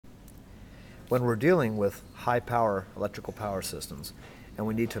When we're dealing with high power electrical power systems, and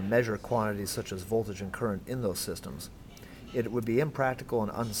we need to measure quantities such as voltage and current in those systems, it would be impractical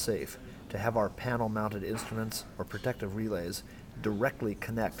and unsafe to have our panel-mounted instruments or protective relays directly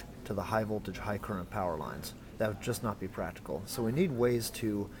connect to the high voltage, high current power lines. That would just not be practical. So we need ways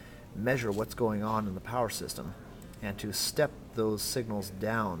to measure what's going on in the power system and to step those signals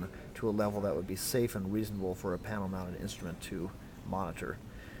down to a level that would be safe and reasonable for a panel-mounted instrument to monitor.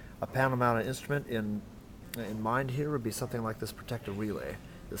 A panel-mounted instrument in mind here would be something like this protective relay,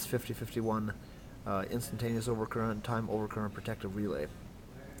 this 5051 instantaneous overcurrent, time overcurrent protective relay.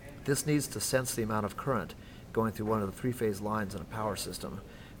 This needs to sense the amount of current going through one of the three-phase lines in a power system,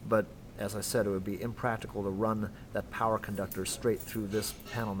 but as I said, it would be impractical to run that power conductor straight through this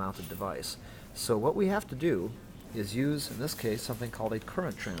panel-mounted device. So what we have to do is use, in this case, something called a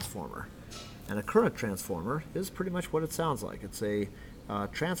current transformer. And a current transformer is pretty much what it sounds like. It's a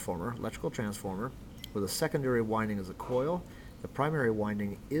transformer, electrical transformer, with a secondary winding as a coil. The primary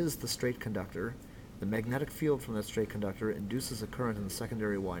winding is the straight conductor. The magnetic field from that straight conductor induces a current in the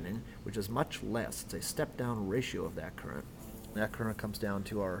secondary winding, which is much less. It's a step-down ratio of that current. That current comes down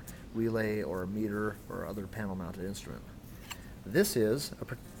to our relay or a meter or other panel-mounted instrument. This is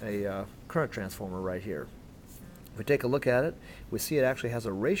a current transformer right here. If we take a look at it, we see it actually has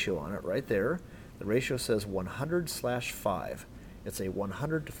a ratio on it right there. The ratio says 100/5. It's a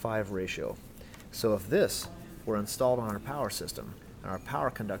 100-to-5 ratio. So if this were installed on our power system and our power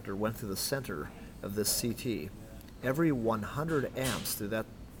conductor went through the center of this CT, every 100 amps through that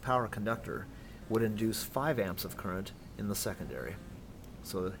power conductor would induce 5 amps of current in the secondary.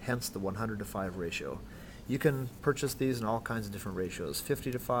 So hence the 100-to-5 ratio. You can purchase these in all kinds of different ratios,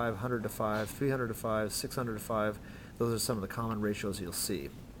 50-to-5, 100-to-5, 300-to-5, 600-to-5. Those are some of the common ratios you'll see.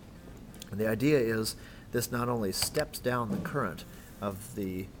 And the idea is this not only steps down the current of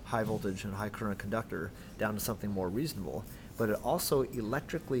the high voltage and high current conductor down to something more reasonable, but it also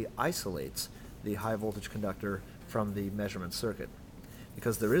electrically isolates the high voltage conductor from the measurement circuit.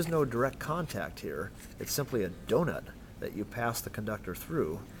 Because there is no direct contact here, it's simply a donut that you pass the conductor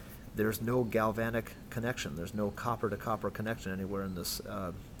through. There's no galvanic connection. There's no copper-to-copper connection anywhere in this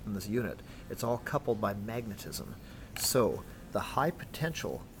unit. It's all coupled by magnetism. So the high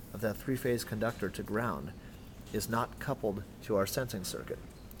potential of that three-phase conductor to ground is not coupled to our sensing circuit.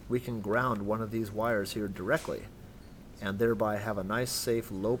 We can ground one of these wires here directly and thereby have a nice,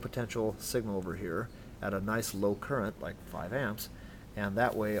 safe, low potential signal over here at a nice low current, like 5 amps, and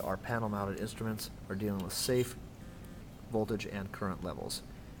that way our panel-mounted instruments are dealing with safe voltage and current levels,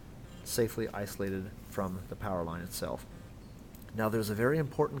 safely isolated from the power line itself. Now there's a very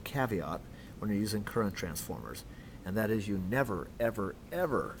important caveat when you're using current transformers, and that is you never, ever,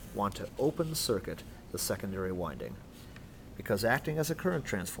 ever want to open circuit the secondary winding. Because acting as a current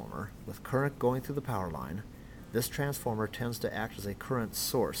transformer, with current going through the power line, this transformer tends to act as a current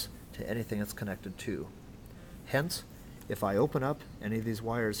source to anything it's connected to. Hence, if I open up any of these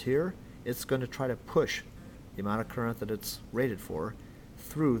wires here, it's going to try to push the amount of current that it's rated for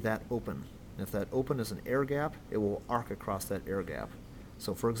through that open. And if that open is an air gap, it will arc across that air gap.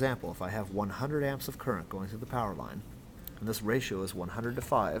 So for example, if I have 100 amps of current going through the power line, and this ratio is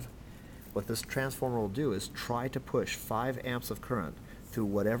 100-to-5, what this transformer will do is try to push 5 amps of current through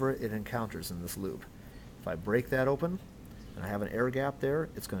whatever it encounters in this loop. If I break that open, and I have an air gap there,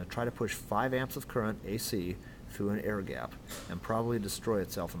 it's going to try to push 5 amps of current, AC, through an air gap, and probably destroy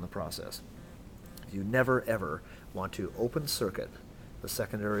itself in the process. You never ever want to open circuit the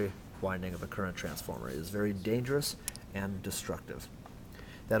secondary winding of a current transformer. It is very dangerous and destructive.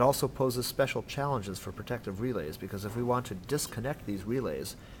 That also poses special challenges for protective relays, because if we want to disconnect these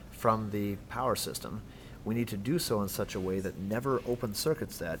relays from the power system, we need to do so in such a way that never open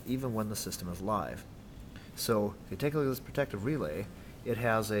circuits that, even when the system is live. So if you take a look at this protective relay, it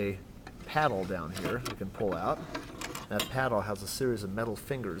has a paddle down here you can pull out. That paddle has a series of metal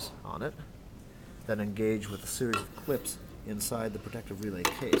fingers on it that engage with a series of clips inside the protective relay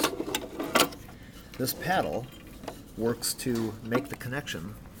case. This paddle works to make the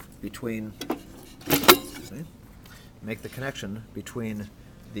connection between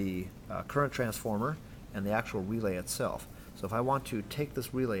the current transformer and the actual relay itself. So if I want to take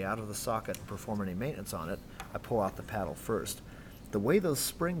this relay out of the socket and perform any maintenance on it, I pull out the paddle first. The way those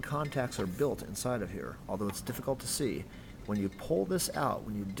spring contacts are built inside of here, although it's difficult to see, when you pull this out,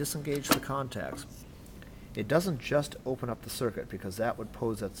 when you disengage the contacts, it doesn't just open up the circuit, because that would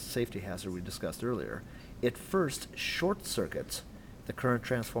pose that safety hazard we discussed earlier. It first short circuits the current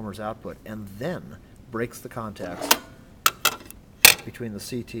transformer's output and then breaks the contacts between the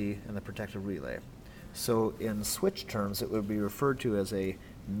CT and the protective relay. So in switch terms, it would be referred to as a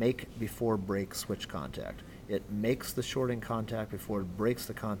make before break switch contact. It makes the shorting contact before it breaks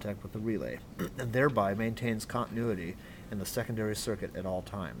the contact with the relay, and thereby maintains continuity in the secondary circuit at all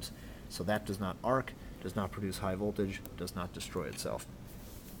times. So that does not arc, does not produce high voltage, does not destroy itself.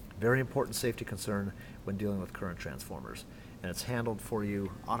 Very important safety concern when dealing with current transformers, and it's handled for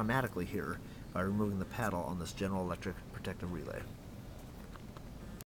you automatically here by removing the paddle on this General Electric protective relay.